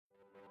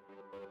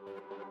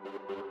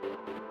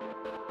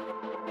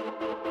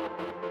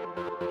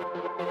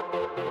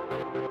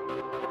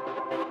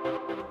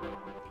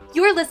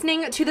You're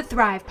listening to the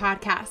Thrive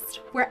Podcast,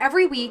 where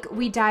every week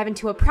we dive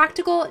into a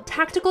practical,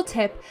 tactical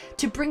tip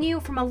to bring you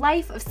from a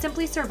life of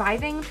simply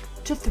surviving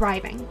to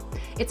thriving.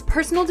 It's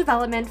personal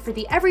development for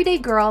the everyday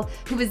girl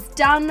who is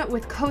done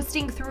with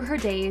coasting through her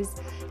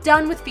days,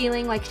 done with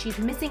feeling like she's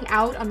missing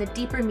out on the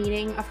deeper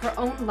meaning of her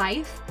own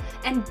life,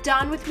 and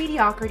done with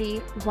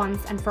mediocrity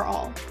once and for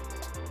all.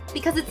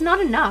 Because it's not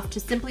enough to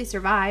simply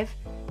survive.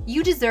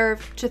 You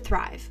deserve to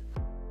thrive.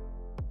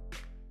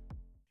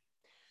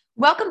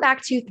 Welcome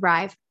back to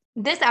Thrive.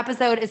 This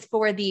episode is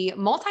for the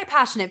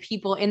multi-passionate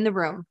people in the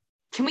room.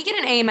 Can we get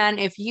an amen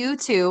if you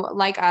too,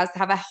 like us,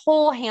 have a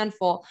whole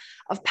handful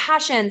of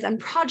passions and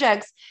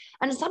projects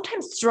and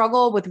sometimes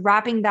struggle with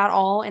wrapping that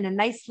all in a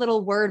nice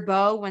little word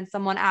bow when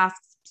someone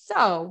asks,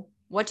 so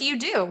what do you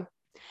do?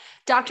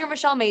 Dr.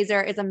 Michelle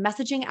Mazur is a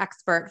messaging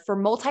expert for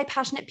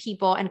multi-passionate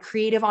people and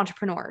creative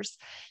entrepreneurs.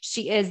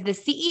 She is the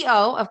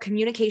CEO of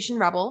Communication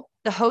Rebel,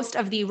 the host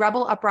of the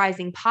Rebel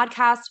Uprising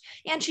podcast,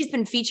 and she's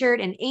been featured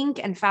in Inc.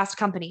 and Fast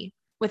Company.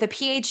 With a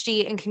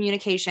PhD in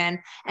communication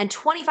and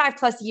 25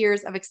 plus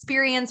years of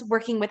experience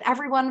working with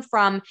everyone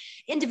from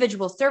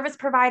individual service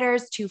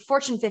providers to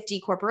Fortune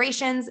 50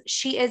 corporations,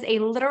 she is a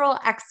literal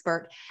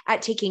expert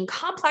at taking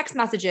complex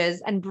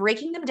messages and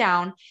breaking them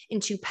down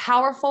into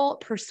powerful,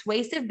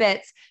 persuasive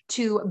bits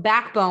to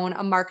backbone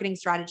a marketing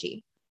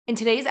strategy. In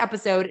today's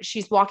episode,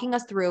 she's walking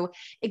us through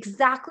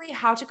exactly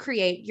how to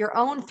create your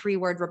own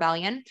 3-word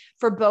rebellion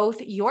for both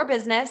your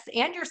business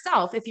and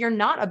yourself if you're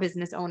not a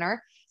business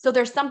owner. So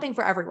there's something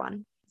for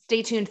everyone.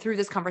 Stay tuned through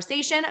this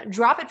conversation.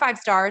 Drop it 5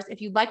 stars if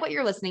you like what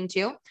you're listening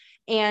to.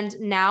 And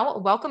now,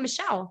 welcome,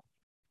 Michelle.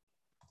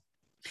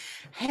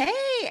 Hey,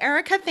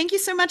 Erica, thank you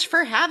so much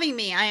for having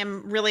me. I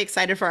am really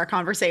excited for our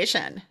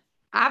conversation.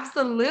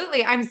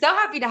 Absolutely. I'm so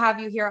happy to have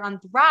you here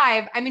on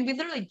Thrive. I mean, we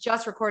literally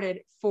just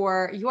recorded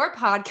for your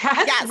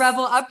podcast, Yes.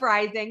 Rebel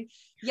Uprising,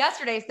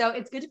 yesterday. So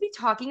it's good to be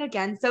talking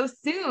again so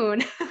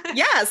soon.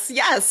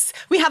 Yes.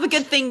 We have a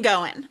good thing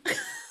going.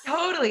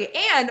 Totally.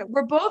 And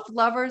we're both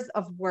lovers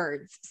of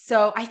words.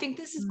 So I think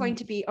this is going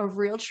to be a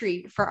real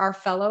treat for our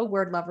fellow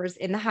word lovers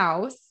in the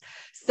house.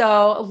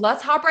 So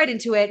let's hop right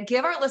into it.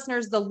 Give our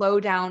listeners the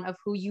lowdown of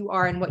who you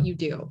are and what you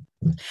do.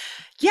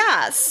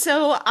 Yeah,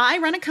 so I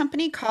run a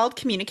company called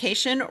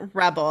Communication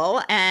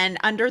Rebel, and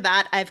under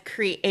that, I've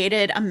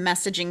created a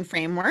messaging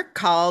framework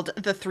called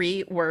the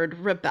 3-word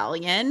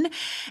rebellion.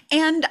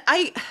 And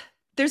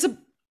there's a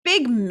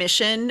big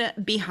mission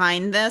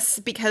behind this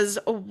because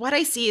what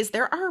I see is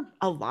there are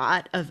a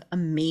lot of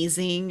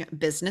amazing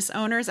business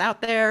owners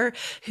out there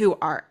who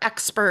are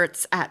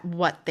experts at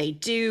what they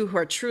do, who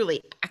are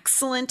truly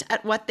excellent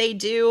at what they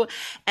do,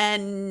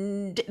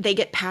 and they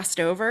get passed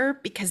over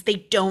because they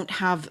don't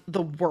have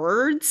the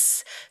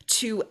words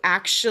to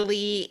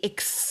actually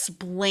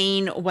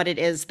explain what it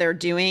is they're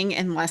doing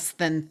in less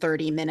than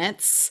 30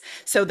 minutes.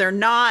 So they're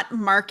not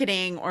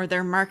marketing, or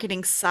their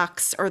marketing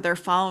sucks, or they're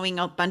following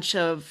a bunch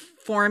of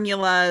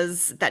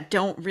formulas that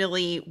don't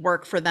really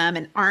work for them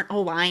and aren't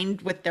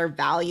aligned with their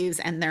values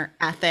and their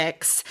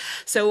ethics.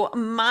 So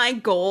my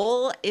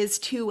goal is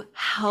to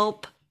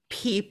help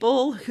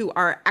people who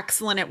are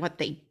excellent at what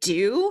they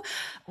do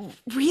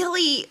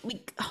really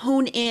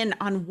hone in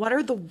on what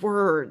are the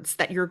words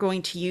that you're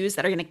going to use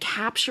that are going to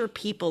capture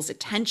people's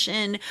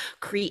attention,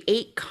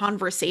 create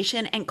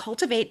conversation, and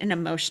cultivate an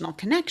emotional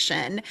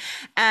connection.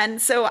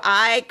 And so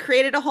I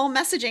created a whole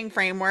messaging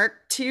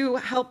framework to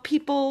help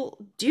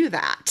people do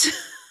that.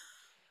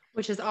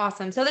 Which is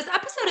awesome. So this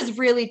episode is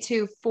really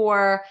too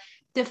for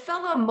the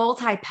fellow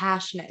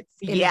multi-passionates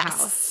in the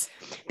house.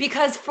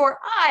 Because for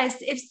us,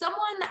 if someone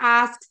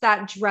asks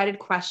that dreaded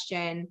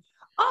question,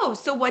 oh,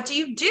 so what do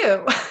you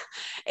do?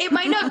 It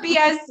might not be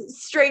as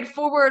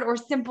straightforward or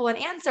simple an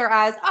answer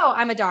as, oh,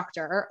 I'm a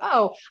doctor, or,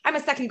 oh, I'm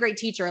a second grade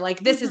teacher. Like,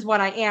 this is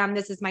what I am.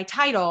 This is my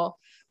title.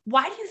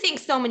 Why do you think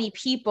so many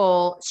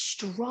people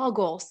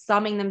struggle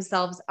summing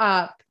themselves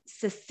up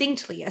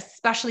succinctly,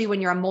 especially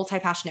when you're a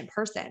multi-passionate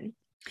person?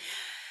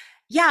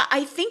 Yeah,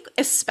 I think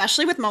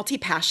especially with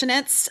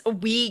multi-passionates,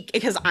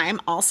 because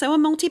I'm also a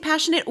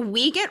multi-passionate,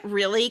 we get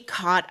really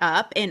caught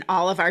up in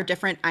all of our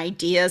different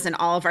ideas and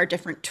all of our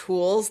different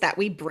tools that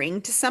we bring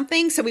to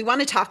something. So we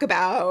want to talk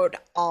about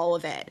all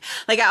of it.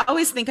 Like I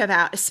always think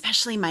about,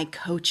 especially my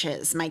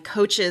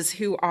coaches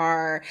who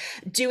are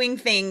doing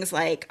things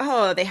like,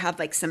 oh, they have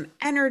like some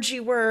energy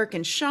work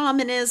and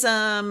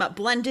shamanism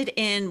blended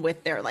in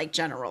with their like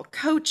general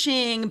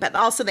coaching, but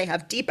also they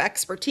have deep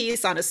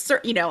expertise on a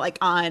certain, like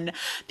on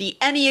the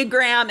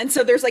Enneagram. And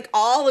so there's like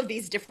all of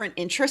these different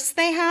interests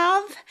they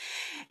have.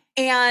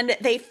 And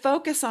they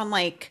focus on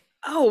like,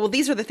 oh, well,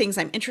 these are the things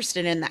I'm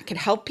interested in that could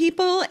help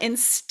people,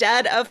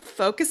 instead of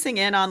focusing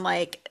in on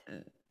like,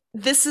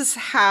 this is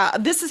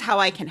how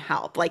I can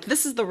help. Like,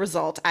 this is the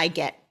result I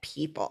get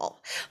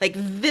people. Like,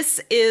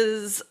 this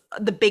is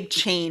the big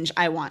change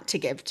I want to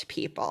give to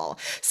people.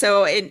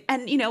 So,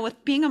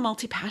 with being a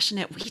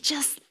multi-passionate, we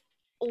just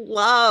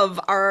love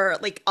our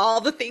like all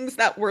the things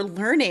that we're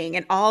learning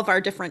and all of our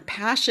different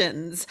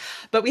passions,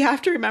 but we have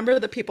to remember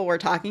the people we're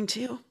talking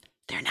to,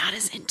 they're not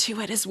as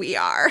into it as we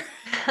are.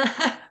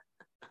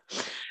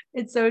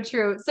 It's so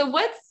true. So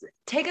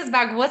take us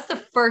back. What's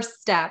the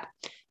first step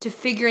to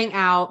figuring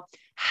out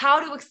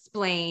how to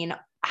explain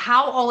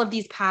how all of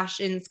these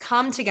passions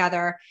come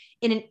together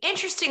in an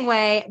interesting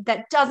way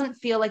that doesn't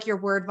feel like you're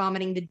word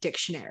vomiting the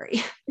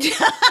dictionary?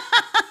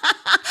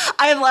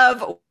 I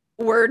love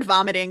word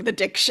vomiting the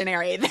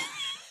dictionary.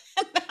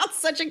 That's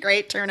such a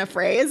great turn of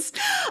phrase.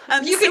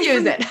 You can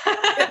use it.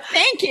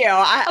 Thank you.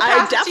 I'll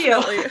pass it to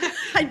you.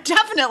 I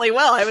definitely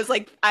will. I was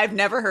like, I've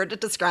never heard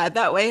it described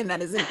that way, and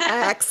that is an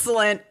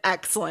excellent,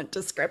 excellent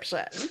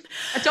description.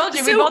 I told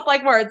you, we both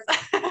like words.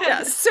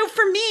 Yeah. So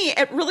for me,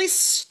 it really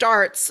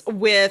starts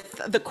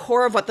with the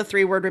core of what the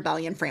three-word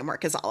rebellion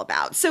framework is all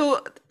about.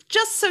 So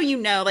just so you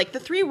know, like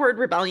the three-word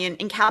rebellion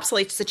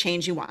encapsulates the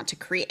change you want to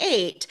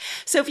create.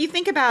 So if you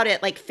think about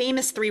it, like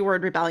famous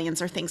three-word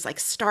rebellions are things like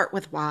start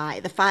with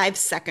why, the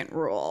 5-second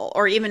rule,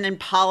 or even in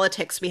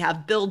politics, we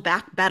have build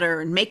back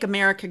better and make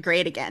America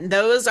great again.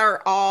 Those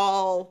are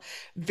all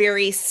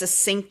very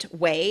succinct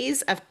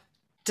ways of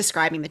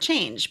describing the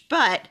change,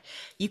 but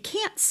you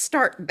can't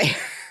start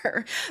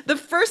there. The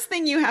first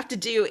thing you have to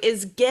do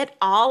is get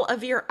all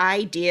of your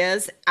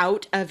ideas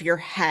out of your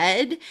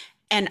head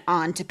and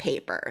onto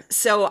paper.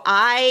 So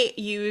I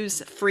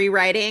use free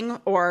writing,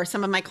 or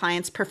some of my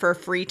clients prefer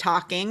free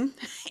talking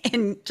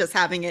and just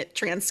having it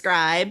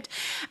transcribed.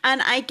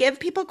 And I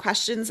give people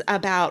questions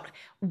about,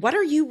 what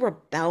are you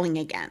rebelling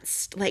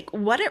against? Like,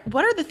 what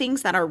are the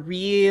things that are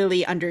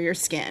really under your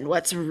skin?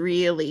 What's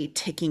really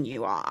ticking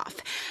you off?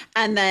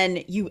 And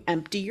then you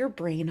empty your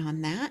brain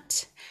on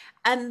that.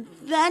 And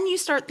then you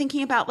start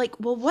thinking about, like,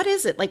 well, what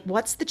is it? Like,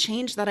 what's the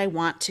change that I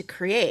want to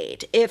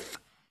create? If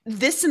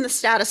this in the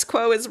status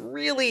quo is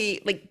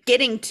really like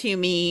getting to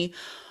me,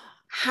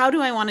 how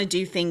do I want to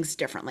do things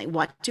differently?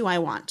 What do I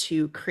want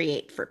to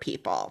create for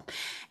people?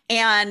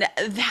 And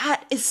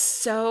that is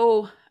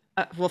so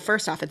well,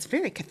 first off, it's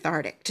very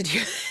cathartic to do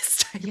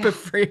this type of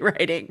free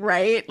writing,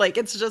 right? Like,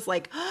 it's just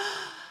like,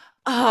 oh,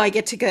 I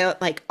get to get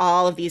like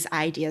all of these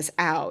ideas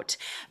out.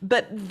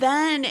 But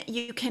then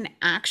you can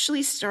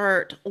actually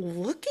start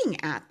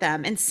looking at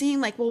them and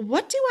seeing, like, well,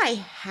 what do I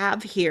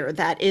have here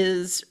that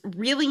is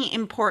really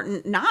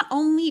important, not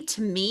only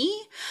to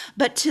me,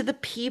 but to the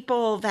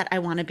people that I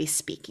want to be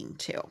speaking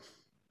to?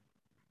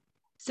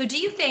 So do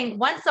you think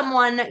once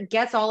someone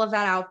gets all of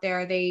that out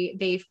there,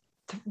 they've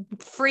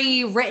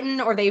free written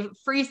or they've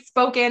free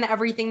spoken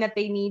everything that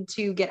they need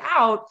to get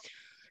out,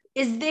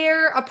 is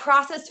there a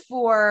process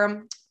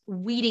for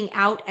weeding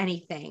out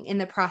anything in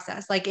the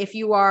process? Like if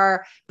you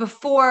are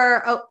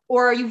before,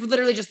 or are you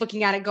literally just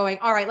looking at it going,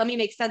 all right, let me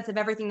make sense of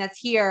everything that's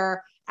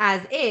here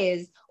as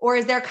is? Or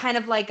is there kind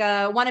of like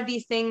one of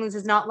these things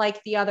is not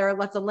like the other,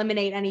 let's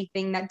eliminate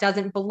anything that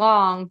doesn't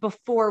belong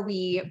before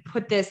we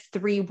put this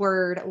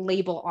 3-word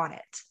label on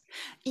it?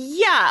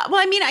 Yeah.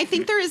 Well, I mean, I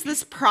think there is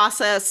this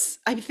process.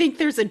 I think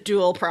there's a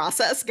dual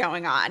process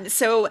going on.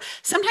 So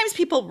sometimes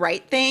people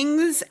write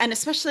things, and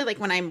especially like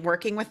when I'm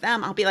working with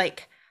them, I'll be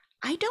like,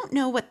 I don't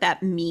know what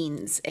that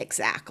means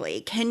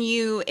exactly. Can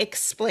you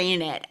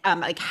explain it?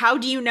 Like, how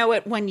do you know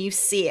it when you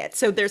see it?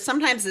 So there's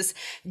sometimes this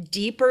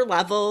deeper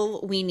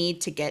level we need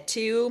to get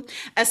to,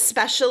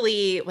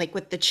 especially like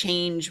with the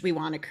change we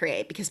want to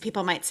create, because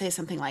people might say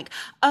something like,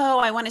 oh,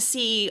 I want to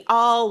see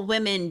all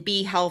women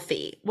be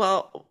healthy.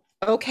 Well,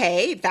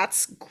 okay,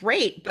 that's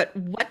great, but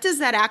what does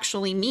that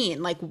actually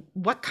mean? Like,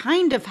 what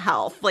kind of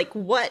health?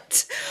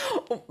 What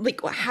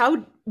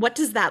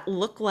does that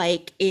look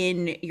like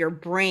in your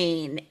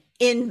brain,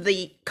 in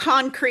the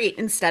concrete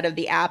instead of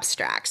the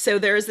abstract? So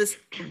there's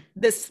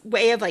this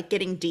way of like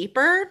getting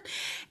deeper.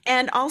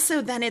 And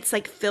also then it's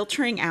like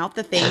filtering out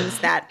the things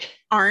that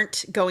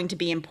aren't going to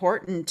be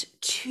important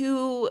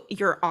to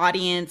your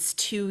audience,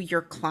 to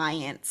your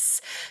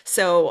clients.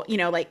 So,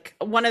 like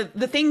one of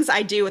the things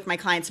I do with my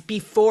clients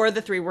before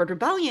the 3-word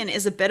rebellion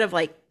is a bit of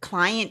like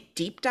client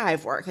deep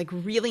dive work, like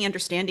really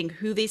understanding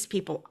who these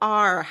people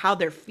are, how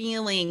they're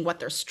feeling, what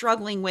they're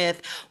struggling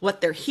with,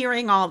 what they're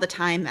hearing all the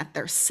time that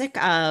they're sick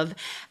of.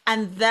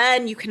 And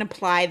then you can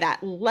apply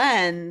that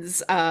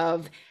lens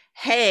of,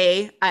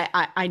 hey,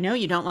 I know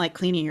you don't like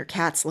cleaning your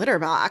cat's litter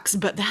box,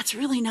 but that's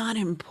really not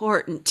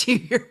important to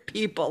your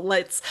people.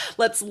 Let's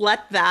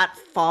let that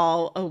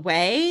fall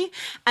away.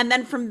 And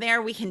then from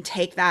there, we can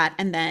take that.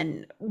 And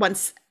then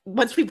once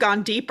we've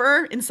gone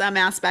deeper in some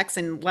aspects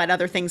and let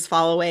other things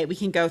fall away, we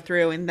can go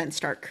through and then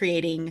start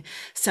creating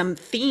some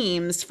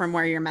themes from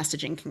where your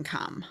messaging can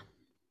come.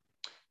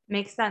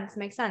 Makes sense.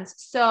 Makes sense.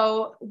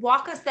 So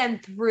walk us then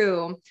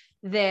through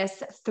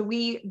this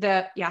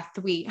 3-word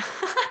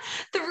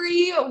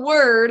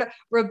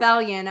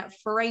rebellion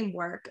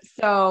framework.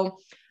 So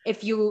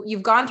if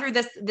you've gone through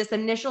this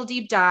initial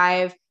deep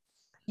dive,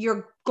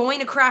 you're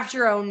going to craft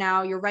your own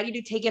now, you're ready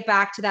to take it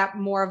back to that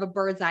more of a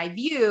bird's eye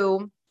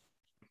view.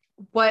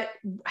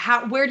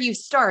 Where do you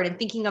start in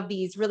thinking of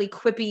these really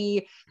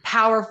quippy,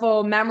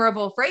 powerful,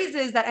 memorable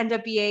phrases that end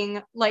up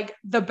being like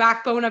the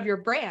backbone of your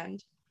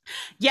brand?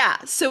 Yeah.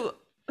 So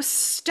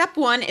step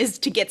one is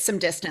to get some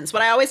distance.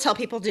 What I always tell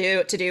people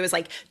to do is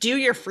like do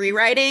your free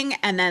writing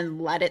and then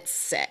let it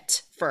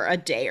sit for a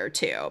day or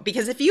two.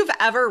 Because if you've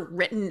ever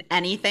written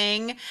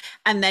anything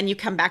and then you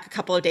come back a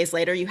couple of days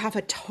later, you have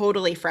a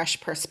totally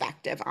fresh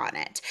perspective on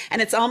it.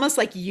 And it's almost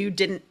like you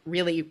didn't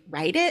really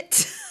write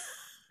it.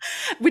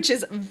 Which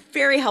is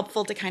very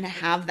helpful to kind of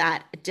have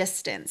that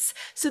distance.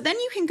 So then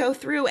you can go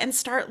through and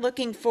start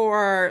looking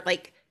for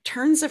like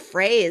turns of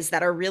phrase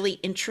that are really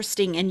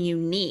interesting and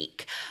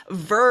unique,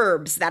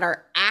 verbs that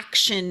are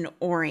action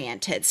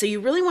oriented. So you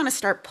really want to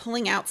start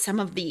pulling out some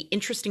of the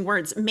interesting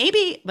words,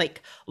 maybe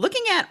like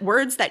looking at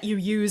words that you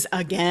use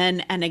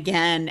again and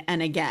again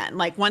and again.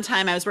 Like one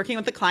time I was working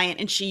with a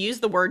client and she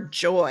used the word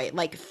joy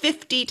like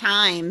 50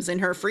 times in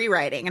her free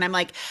writing. And I'm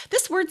like,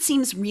 this word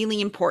seems really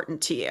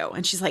important to you.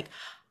 And she's like,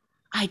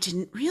 I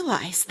didn't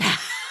realize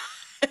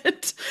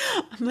that.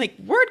 I'm like,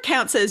 word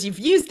count says you've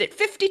used it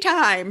 50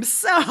 times.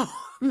 So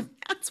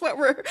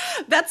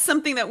that's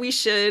something that we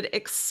should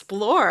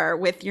explore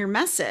with your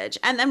message.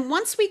 And then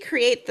once we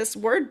create this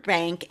word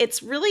bank,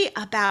 it's really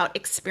about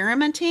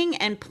experimenting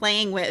and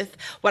playing with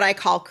what I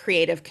call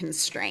creative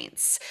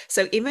constraints.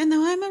 So even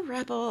though I'm a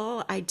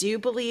rebel, I do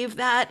believe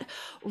that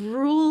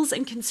rules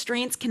and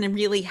constraints can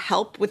really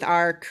help with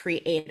our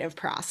creative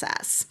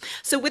process.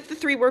 So with the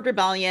 3-word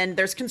rebellion,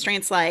 there's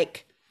constraints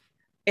like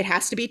it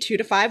has to be 2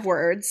 to 5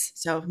 words.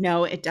 So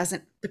no, it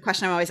doesn't. The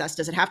question I'm always asked,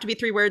 does it have to be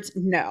 3 words?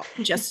 No,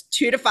 just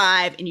 2 to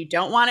 5. And you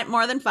don't want it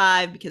more than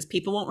 5 because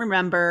people won't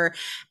remember.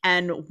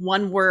 And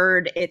 1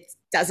 word, it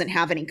doesn't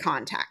have any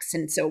context.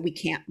 And so we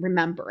can't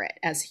remember it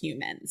as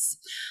humans.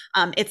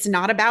 It's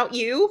not about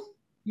you.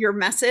 Your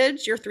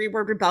message, your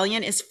 3-word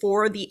rebellion is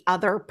for the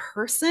other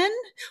person,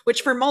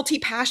 which for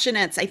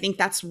multi-passionates, I think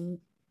that's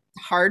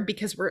hard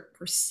because we're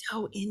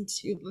so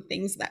into the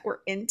things that we're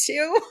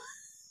into.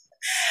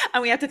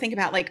 And we have to think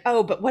about like,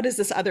 oh, but what is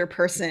this other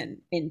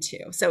person into?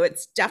 So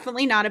it's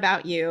definitely not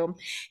about you.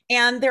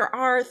 And there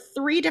are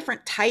 3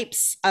 different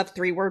types of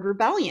 3-word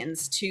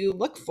rebellions to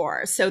look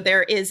for. So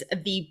there is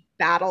the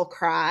battle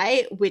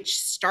cry, which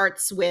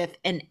starts with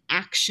an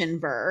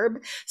action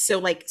verb. So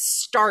like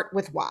start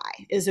with why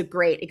is a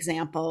great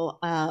example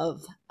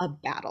of a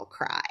battle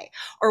cry.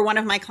 Or one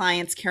of my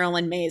clients,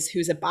 Carolyn Mays,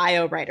 who's a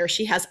bio writer,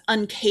 she has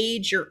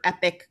uncage your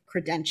epic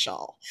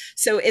credential.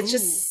 So it's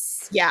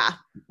just, yeah,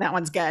 that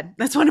one's good.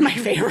 That's one of my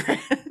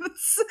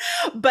favorites.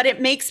 But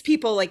it makes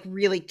people like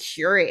really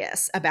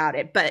curious about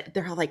it. But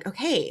they're all like,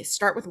 okay,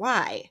 start with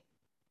why.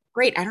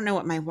 Great. I don't know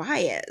what my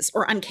why is.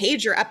 Or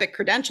uncage your epic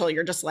credential.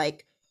 You're just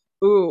like,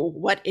 ooh,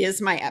 what is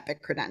my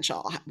epic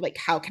credential? Like,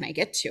 how can I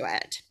get to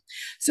it?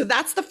 So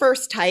that's the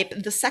first type.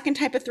 The second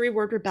type of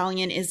 3-word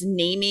rebellion is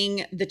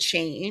naming the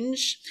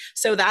change.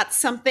 So that's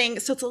something,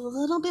 so it's a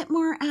little bit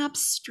more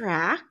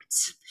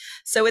abstract.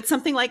 So it's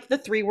something like the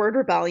 3-word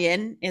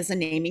rebellion is a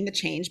naming the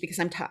change because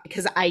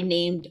because I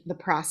named the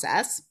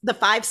process. The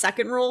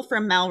 5-second rule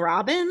from Mel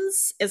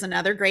Robbins is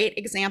another great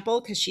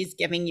example because she's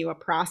giving you a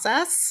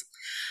process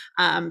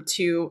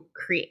to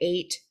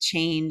create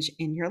change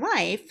in your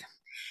life.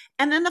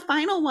 And then the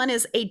final one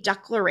is a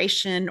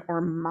declaration or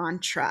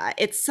mantra.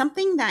 It's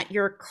something that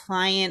your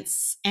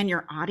clients and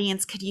your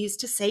audience could use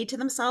to say to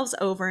themselves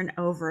over and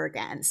over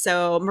again.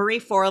 So Marie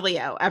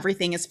Forleo,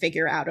 everything is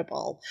figure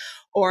outable.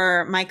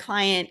 Or my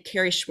client,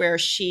 Carrie Schwer,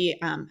 she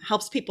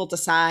helps people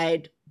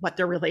decide what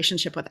their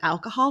relationship with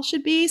alcohol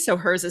should be. So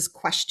hers is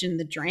question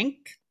the drink,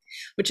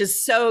 which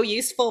is so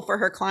useful for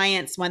her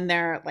clients when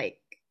they're like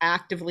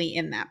actively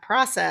in that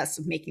process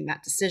of making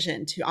that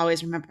decision to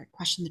always remember,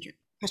 question the drink.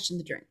 Question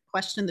the drink,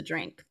 question the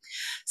drink.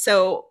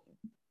 So,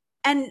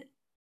 and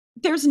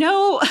there's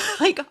no,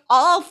 like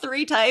all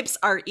 3 types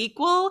are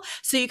equal.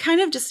 So you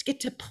kind of just get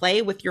to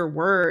play with your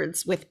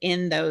words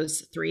within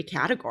those 3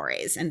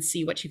 categories and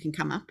see what you can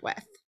come up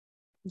with.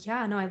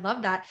 Yeah, no, I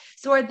love that.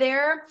 So are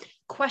there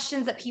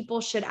questions that people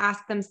should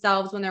ask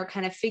themselves when they're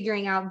kind of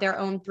figuring out their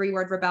own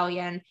 3-word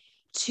rebellion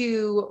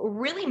to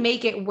really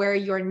make it where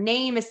your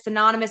name is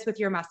synonymous with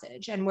your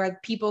message and where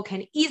people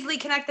can easily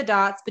connect the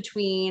dots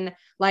between,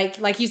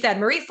 like you said,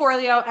 Marie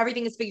Forleo,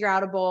 everything is figure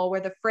outable,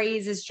 where the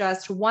phrase is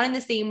just one and the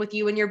same with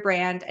you and your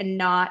brand and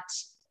not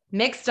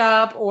mixed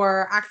up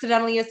or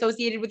accidentally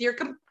associated with your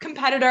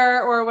competitor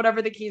or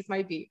whatever the case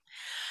might be?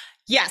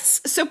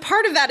 Yes. So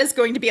part of that is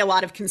going to be a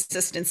lot of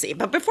consistency.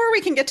 But before we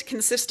can get to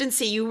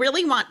consistency, you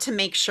really want to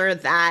make sure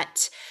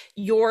that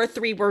your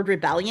 3-word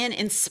rebellion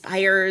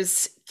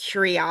inspires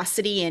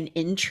curiosity and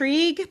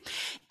intrigue.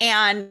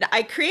 And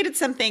I created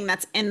something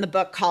that's in the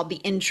book called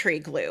the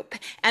intrigue loop.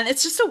 And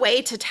it's just a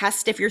way to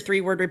test if your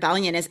 3-word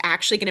rebellion is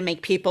actually going to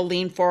make people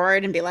lean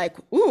forward and be like,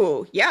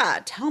 ooh,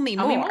 yeah, tell me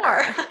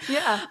more.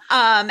 Yeah.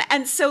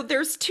 And so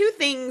there's 2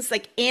 things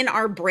like in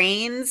our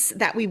brains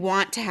that we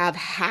want to have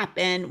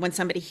happen when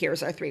somebody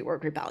hears our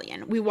 3-word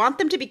rebellion. We want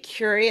them to be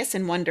curious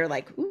and wonder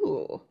like,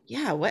 ooh,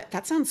 yeah,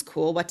 that sounds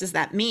cool. What does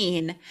that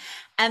mean?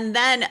 And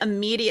then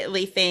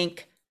immediately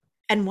think,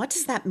 and what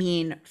does that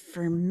mean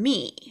for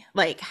me?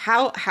 Like,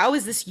 how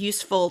is this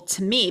useful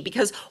to me?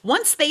 Because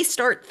once they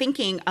start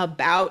thinking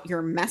about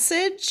your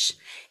message,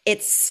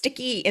 it's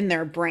sticky in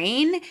their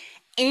brain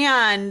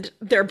And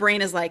their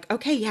brain is like,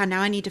 okay, yeah,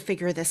 now I need to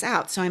figure this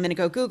out. So I'm going to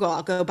go Google,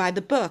 I'll go buy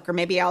the book, or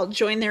maybe I'll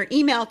join their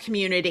email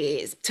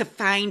communities to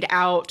find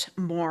out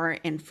more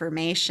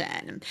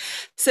information.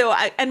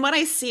 And what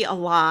I see a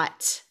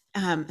lot,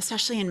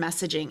 especially in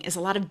messaging, is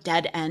a lot of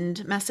dead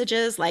end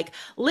messages like,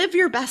 live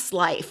your best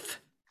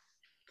life,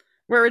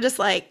 where we're just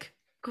like,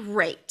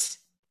 great.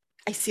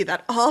 I see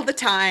that all the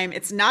time.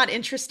 It's not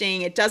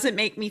interesting. It doesn't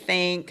make me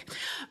think.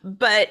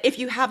 But if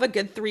you have a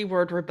good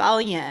 3-word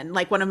rebellion,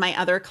 like one of my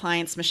other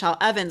clients, Michelle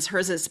Evans,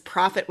 hers is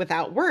Profit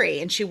Without Worry.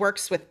 And she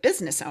works with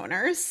business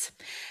owners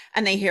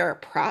and they hear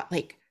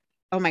like,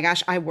 oh my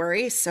gosh, I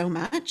worry so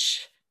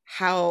much.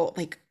 How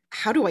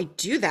do I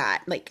do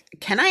that? Like,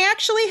 can I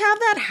actually have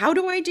that? How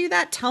do I do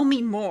that? Tell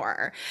me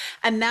more.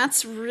 And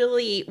that's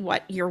really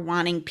what you're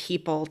wanting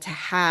people to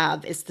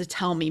have, is to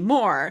tell me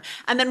more.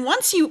 And then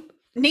once you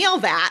nail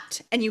that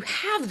and you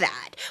have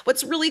that,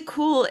 what's really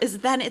cool is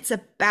then it's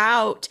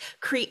about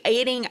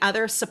creating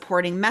other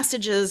supporting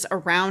messages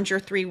around your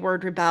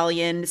 3-word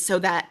rebellion so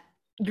that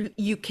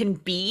you can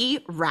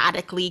be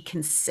radically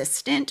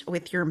consistent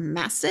with your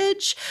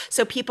message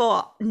so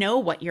people know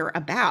what you're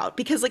about.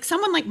 Because like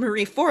someone like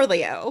Marie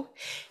Forleo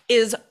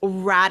is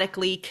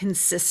radically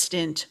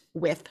consistent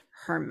with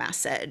her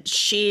message.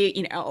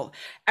 She,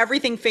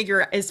 everything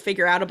figure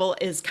outable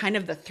is kind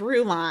of the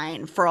through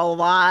line for a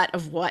lot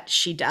of what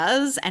she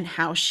does and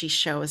how she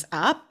shows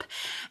up.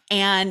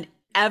 And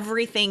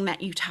everything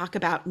that you talk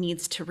about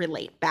needs to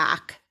relate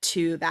back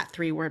to that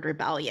 3-word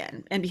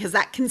rebellion. And because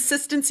that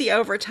consistency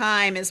over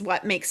time is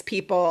what makes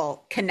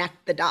people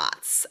connect the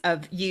dots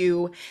of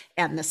you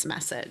and this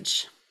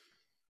message.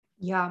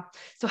 Yeah.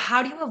 So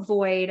how do you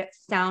avoid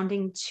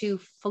sounding too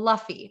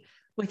fluffy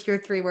with your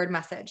 3-word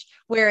message,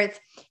 where it's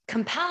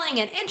compelling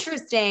and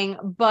interesting,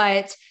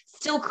 but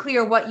still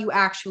clear what you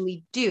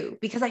actually do?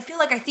 Because I feel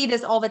like I see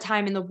this all the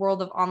time in the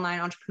world of online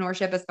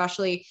entrepreneurship,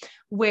 especially,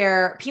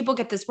 where people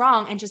get this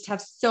wrong and just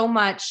have so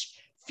much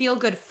feel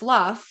good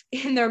fluff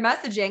in their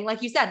messaging.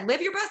 Like you said,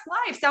 live your best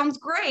life sounds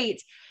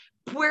great,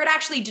 where it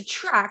actually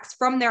detracts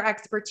from their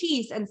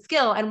expertise and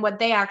skill and what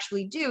they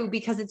actually do,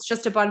 because it's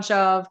just a bunch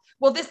of,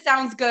 well, this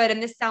sounds good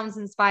and this sounds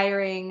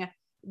inspiring,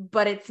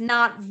 but it's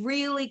not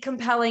really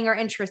compelling or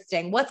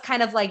interesting. What's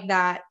kind of like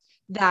that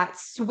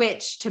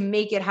switch to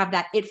make it have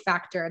that it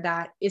factor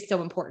that is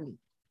so important?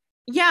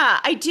 Yeah,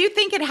 I do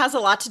think it has a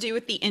lot to do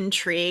with the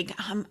intrigue.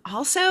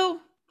 Also,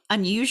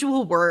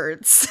 unusual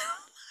words.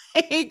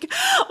 like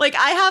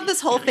I have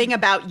this whole thing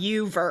about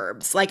you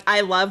verbs. Like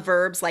I love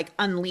verbs like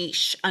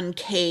unleash,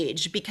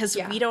 uncage, because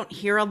we don't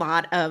hear a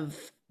lot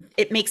of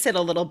it. Makes it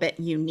a little bit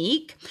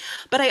unique.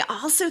 But I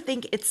also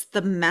think it's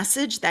the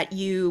message that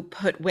you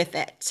put with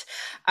it.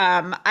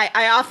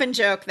 I often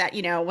joke that,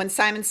 when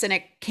Simon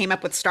Sinek came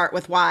up with Start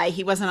With Why,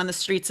 he wasn't on the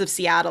streets of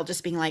Seattle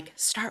just being like,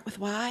 start with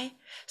why?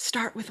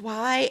 Start with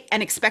why,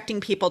 and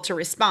expecting people to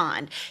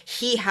respond.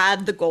 He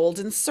had the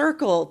golden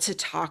circle to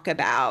talk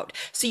about.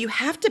 So you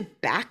have to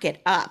back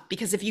it up,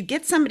 because if you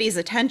get somebody's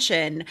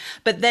attention,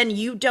 but then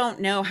you don't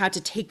know how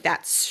to take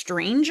that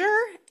stranger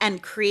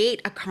and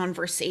create a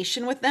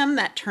conversation with them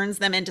that turns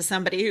them into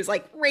somebody who's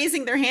like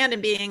raising their hand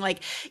and being like,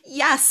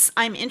 yes,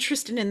 I'm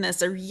interested in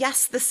this, or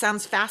yes, this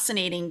sounds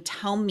fascinating,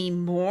 tell me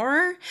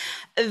more,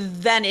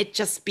 then it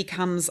just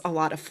becomes a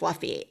lot of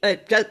fluffy.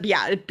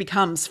 It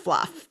becomes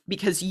fluff,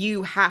 because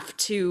you have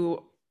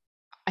to,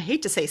 I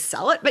hate to say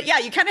sell it, but yeah,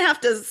 you kind of have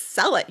to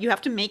sell it. You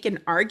have to make an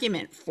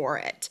argument for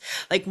it.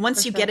 Like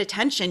once you get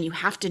attention, you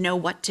have to know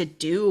what to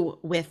do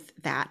with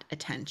that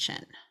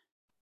attention.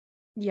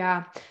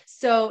 Yeah.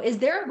 So is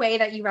there a way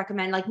that you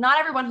recommend, like not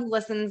everyone who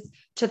listens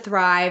to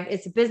Thrive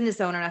is a business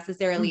owner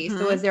necessarily.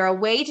 So is there a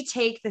way to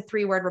take the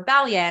 3-word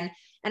rebellion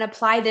and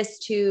apply this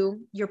to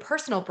your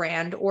personal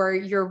brand or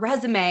your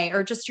resume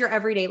or just your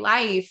everyday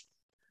life,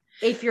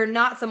 if you're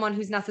not someone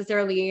who's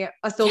necessarily a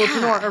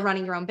solopreneur or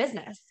running your own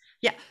business?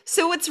 Yeah.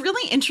 So what's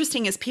really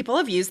interesting is people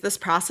have used this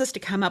process to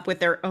come up with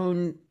their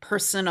own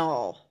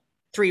personal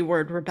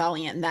 3-word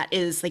rebellion that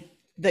is like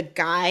the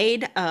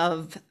guide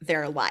of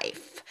their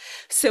life.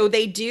 So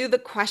they do the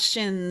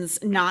questions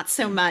not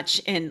so much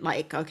in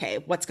like, okay,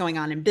 what's going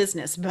on in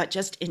business, but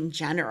just in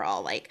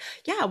general, like,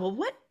 yeah, well,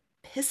 what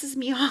pisses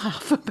me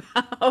off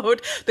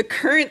about the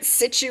current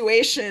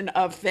situation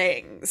of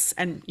things?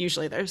 And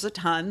usually there's a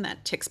ton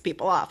that ticks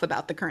people off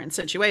about the current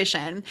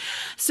situation.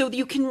 So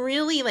you can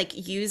really like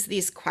use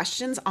these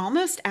questions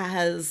almost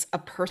as a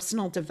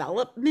personal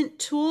development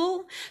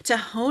tool to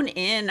hone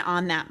in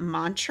on that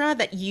mantra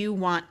that you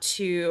want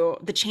to,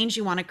 the change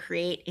you want to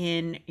create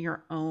in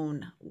your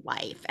own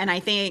life. And I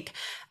think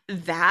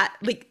that,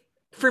 like,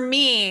 for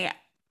me,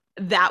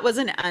 that was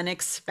an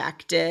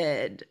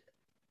unexpected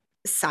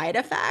side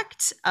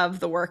effect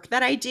of the work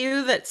that I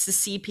do, that's to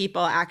see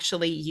people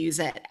actually use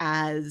it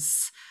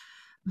as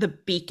the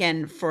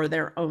beacon for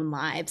their own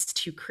lives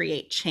to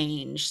create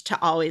change,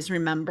 to always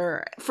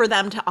remember, for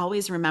them to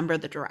always remember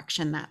the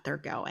direction that they're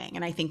going.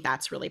 And I think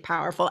that's really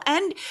powerful.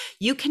 And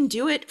you can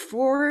do it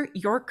for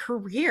your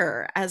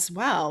career as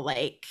well,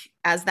 like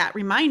as that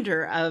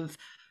reminder of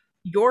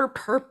your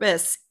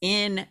purpose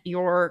in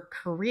your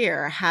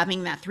career,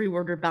 having that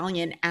three-word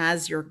rebellion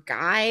as your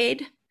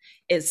guide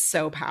is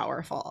so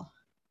powerful.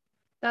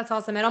 That's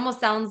awesome. It almost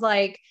sounds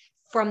like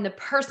from the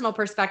personal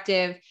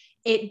perspective,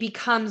 it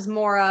becomes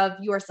more of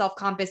your self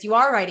compass. You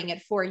are writing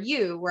it for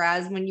you.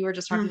 Whereas when you were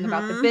just talking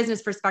about the Mm-hmm.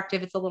 business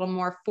perspective, it's a little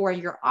more for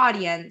your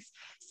audience.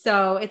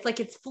 So it's like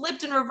it's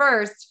flipped and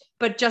reversed,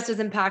 but just as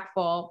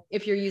impactful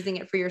if you're using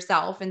it for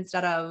yourself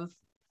instead of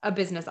a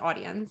business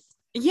audience.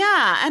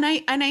 Yeah, and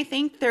I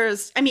think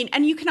there's I mean,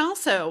 and you can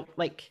also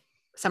like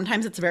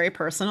sometimes it's very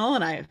personal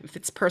and I if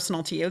it's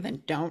personal to you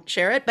then don't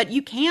share it, but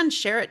you can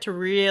share it to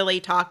really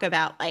talk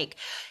about like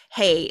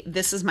hey,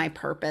 this is my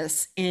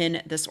purpose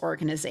in this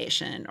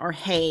organization or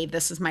hey,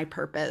 this is my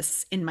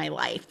purpose in my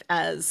life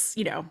as,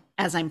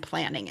 as I'm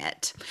planning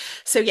it.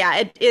 So yeah,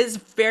 it is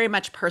very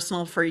much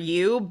personal for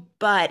you,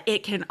 but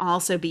it can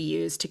also be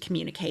used to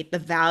communicate the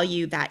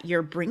value that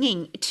you're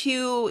bringing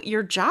to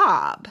your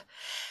job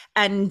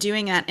and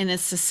doing that in a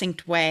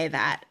succinct way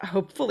that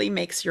hopefully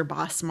makes your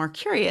boss more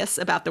curious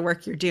about the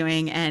work you're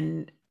doing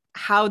and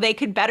how they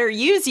could better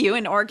use you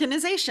in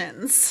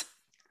organizations.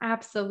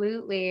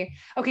 Absolutely.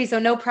 Okay, so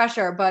no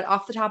pressure, but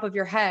off the top of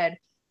your head,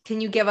 can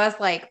you give us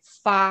like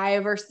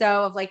five or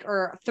so of like,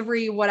 or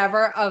three,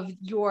 whatever, of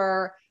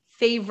your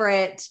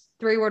favorite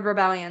three-word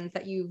rebellions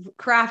that you've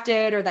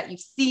crafted or that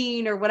you've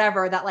seen or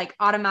whatever that like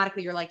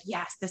automatically you're like,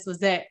 yes, this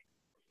was it.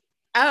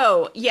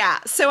 Oh, yeah.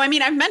 So, I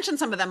mean, I've mentioned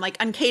some of them, like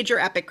Uncage Your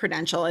Epic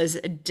Credential is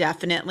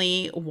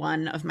definitely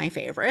one of my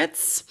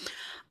favorites.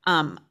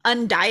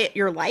 Undiet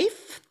Your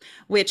Life,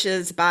 which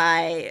is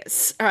by,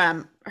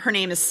 her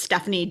name is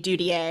Stephanie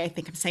Dudier. I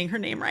think I'm saying her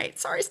name right.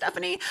 Sorry,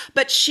 Stephanie.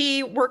 But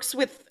she works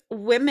with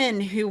women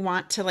who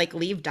want to like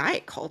leave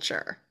diet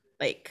culture,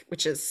 like,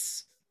 which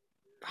is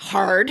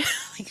hard,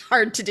 like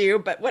hard to do,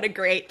 but what a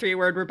great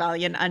three-word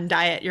rebellion,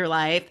 undiet your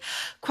life.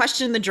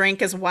 Question the drink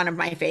is one of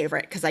my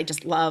favorite because I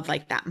just love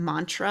like that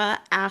mantra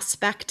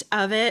aspect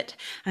of it.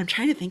 And I'm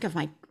trying to think of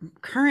my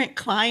current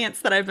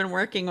clients that I've been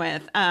working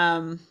with.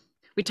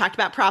 We talked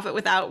about profit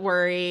without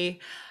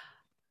worry.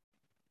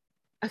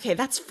 Okay,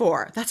 that's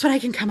four. That's what I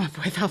can come up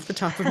with off the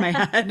top of my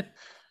head.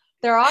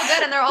 They're all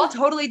good and they're all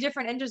totally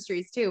different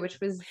industries too,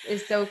 which was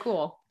is so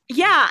cool.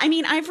 Yeah, I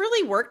mean, I've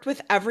really worked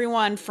with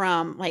everyone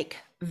from like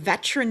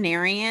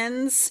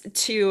veterinarians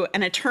to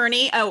an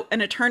attorney. Oh,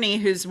 an attorney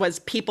who's was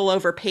people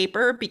over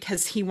paper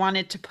because he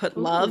wanted to put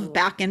love Ooh,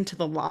 back into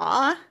the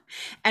law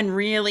and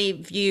really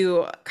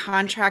view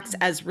contracts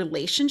as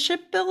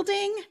relationship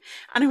building.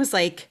 And I was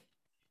like,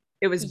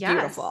 it was yes.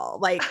 beautiful.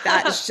 Like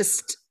that is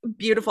just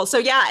beautiful. So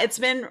yeah,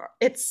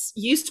 it's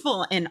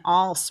useful in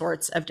all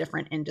sorts of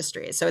different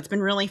industries. So it's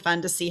been really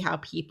fun to see how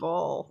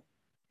people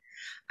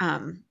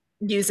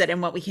use it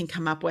and what we can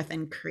come up with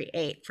and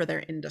create for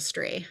their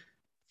industry.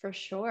 For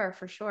sure,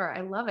 for sure.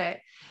 I love it.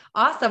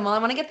 Awesome. Well, I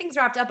want to get things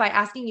wrapped up by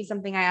asking you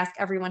something I ask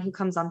everyone who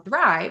comes on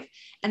Thrive,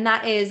 and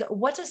that is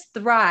what does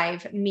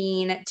thrive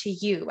mean to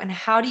you, and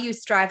how do you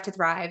strive to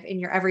thrive in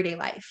your everyday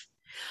life?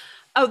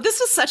 Oh, this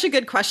was such a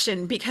good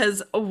question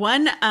because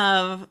one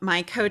of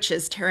my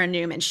coaches, Tara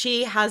Newman,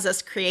 she has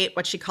us create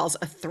what she calls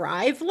a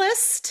Thrive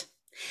list.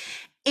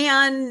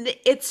 And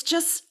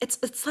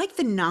it's like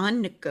the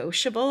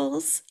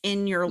non-negotiables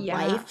in your Yeah.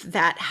 life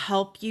that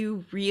help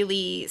you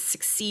really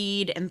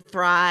succeed and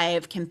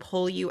thrive, can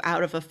pull you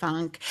out of a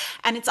funk.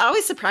 And it's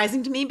always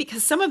surprising to me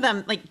because some of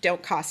them like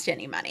don't cost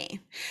any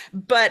money.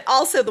 But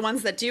also the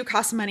ones that do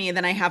cost money,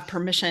 then I have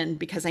permission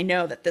because I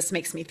know that this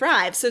makes me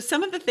thrive. So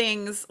some of the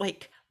things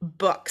like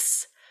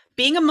books,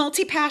 being a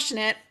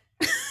multi-passionate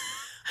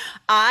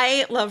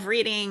I love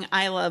reading,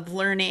 I love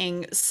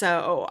learning,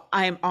 so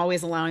I'm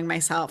always allowing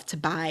myself to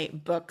buy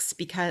books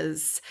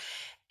because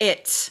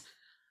it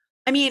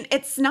I mean,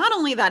 it's not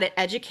only that it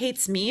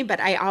educates me, but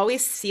I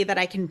always see that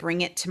I can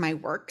bring it to my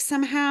work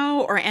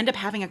somehow or end up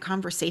having a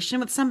conversation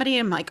with somebody.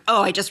 I'm like,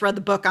 oh, I just read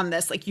the book on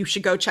this. Like, you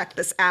should go check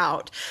this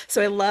out.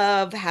 So I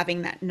love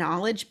having that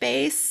knowledge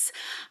base.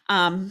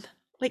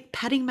 Like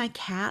petting my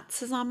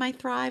cats is on my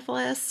Thrive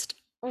list.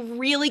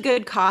 Really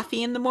good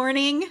coffee in the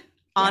morning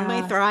on my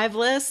Yes. Thrive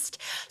list.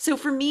 So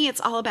for me,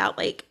 it's all about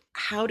like,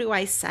 how do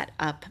I set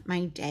up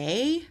my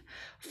day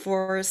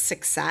for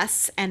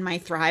success? And my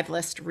Thrive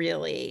list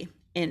really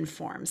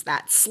informs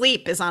that.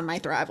 Sleep is on my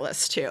Thrive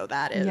list too.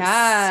 That is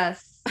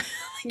Yes. like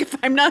if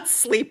I'm not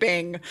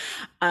sleeping,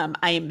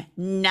 I'm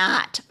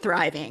not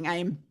thriving.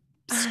 I'm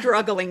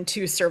struggling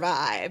to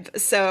survive.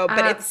 So,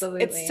 but it's so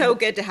Absolutely.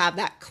 good to have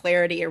that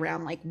clarity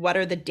around like what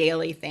are the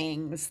daily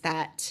things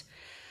that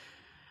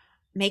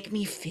make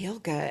me feel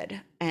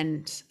good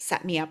and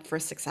set me up for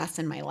success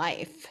in my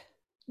life.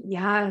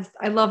 Yes.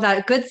 I love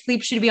that. Good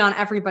sleep should be on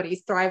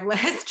everybody's Thrive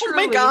list, Oh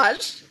my truly.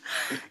 gosh.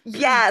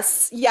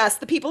 Yes, yes.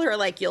 The people who are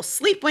like, you'll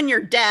sleep when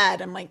you're dead.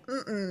 I'm like,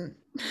 mm-mm.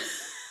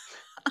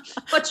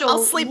 But I'll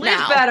you'll sleep live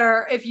now.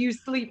 better if you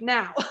sleep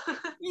now.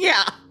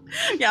 Yeah.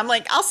 Yeah. I'm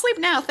like, I'll sleep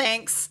now.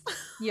 Thanks.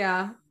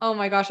 Yeah. Oh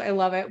my gosh, I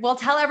love it. Well,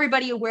 tell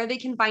everybody where they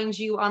can find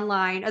you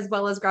online as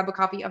well as grab a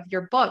copy of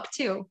your book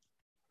too.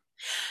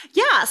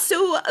 Yeah.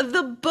 So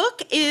the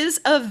book is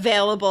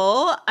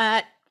available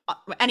at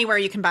anywhere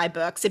you can buy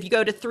books. If you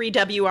go to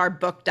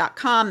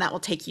 3wrbook.com, that will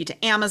take you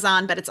to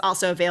Amazon, but it's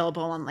also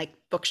available on like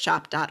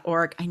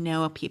bookshop.org. I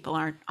know people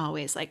aren't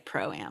always like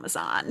pro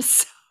Amazon,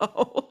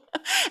 so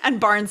and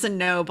Barnes and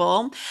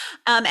Noble.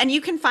 And you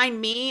can find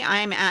me.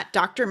 I'm at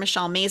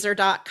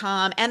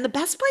drmichellemazur.com. And the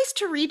best place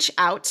to reach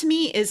out to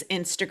me is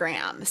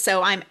Instagram.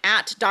 So I'm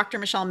at Dr.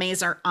 Michelle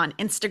Mazur on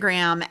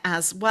Instagram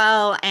as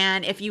well.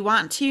 And if you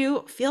want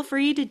to, feel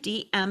free to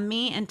DM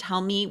me and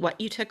tell me what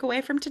you took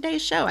away from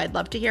today's show. I'd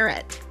love to hear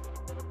it.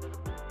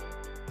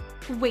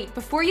 Wait,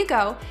 before you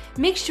go,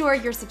 make sure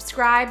you're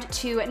subscribed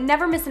to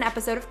never miss an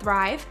episode of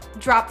Thrive.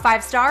 Drop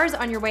 5 stars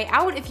on your way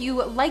out if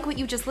you like what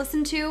you just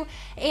listened to,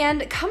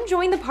 and come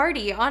join the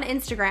party on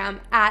Instagram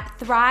at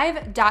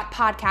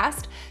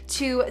thrive.podcast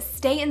to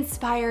stay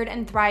inspired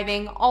and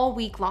thriving all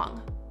week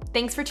long.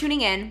 Thanks for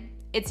tuning in.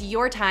 It's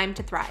your time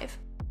to thrive.